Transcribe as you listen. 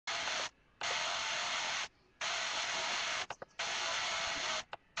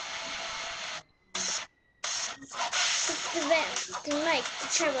the mic, the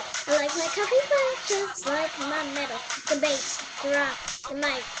treble. I like my coffee black just like my metal. The bass, the rock, the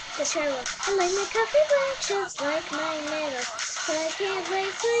mic, the treble. I like my coffee black just like my metal. But I can't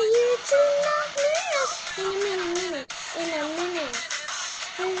wait for you to knock me out in a minute, in a minute.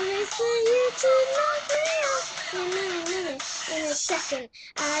 Can't wait for you to knock me out in a minute, in a second.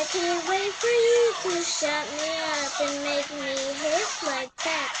 I can't wait for you to shut me up and make me hit like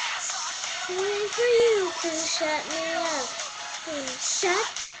that. Can't wait for you to shut me up. Shut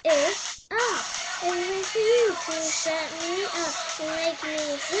it up. Can't wait for you to shut me up and make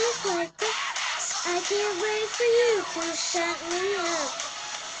me hit like that. I can't wait for you to shut me up.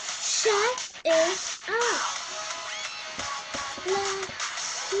 Shut it up. La,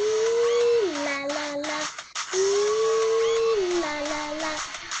 ooh, la la la, ooh, la la la,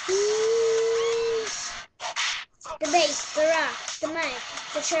 ooh. The bass, the rock, the mic,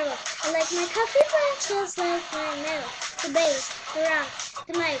 the treble. I like my coffee black just like my metal. The bass, the rock,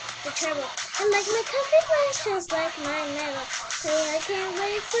 the mic, the treble. I like my coffee black just like my metal. I can't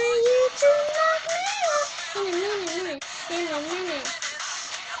wait for you to knock me out in a minute, in a minute.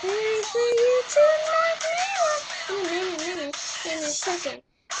 Wait for you to knock me out in a minute, in a second.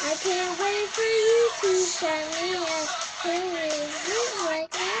 I can't wait for you to shut me up. Can't wait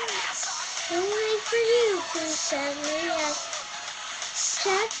like that. Can't wait for you to shut me up.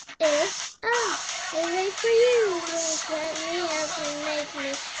 Shut it up. Can't wait for you to shut me up and make me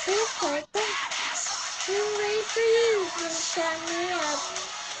hit like that. Can't wait for you to shut me up.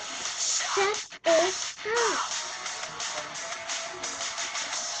 Shut it up.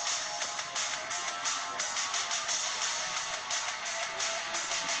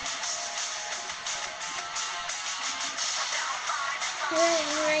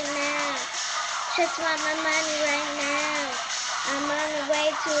 Right now. Just want my money right now. I'm on the way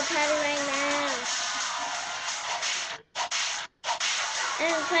to a party right now.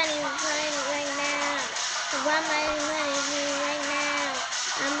 And I'm playing right now. I want my money right now.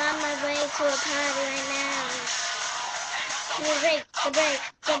 I'm on my way to a party right now. The break, the break,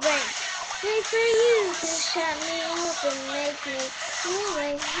 the break. Wait for you to shut me up and make me feel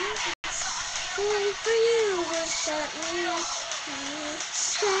like this. Wait for you to shut me up.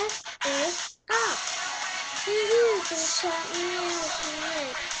 Shut it up. For you to shut me up and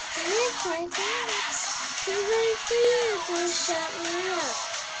make me live like that. Wait for you to shut me up.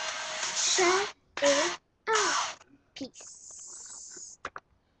 Shut it up. Peace.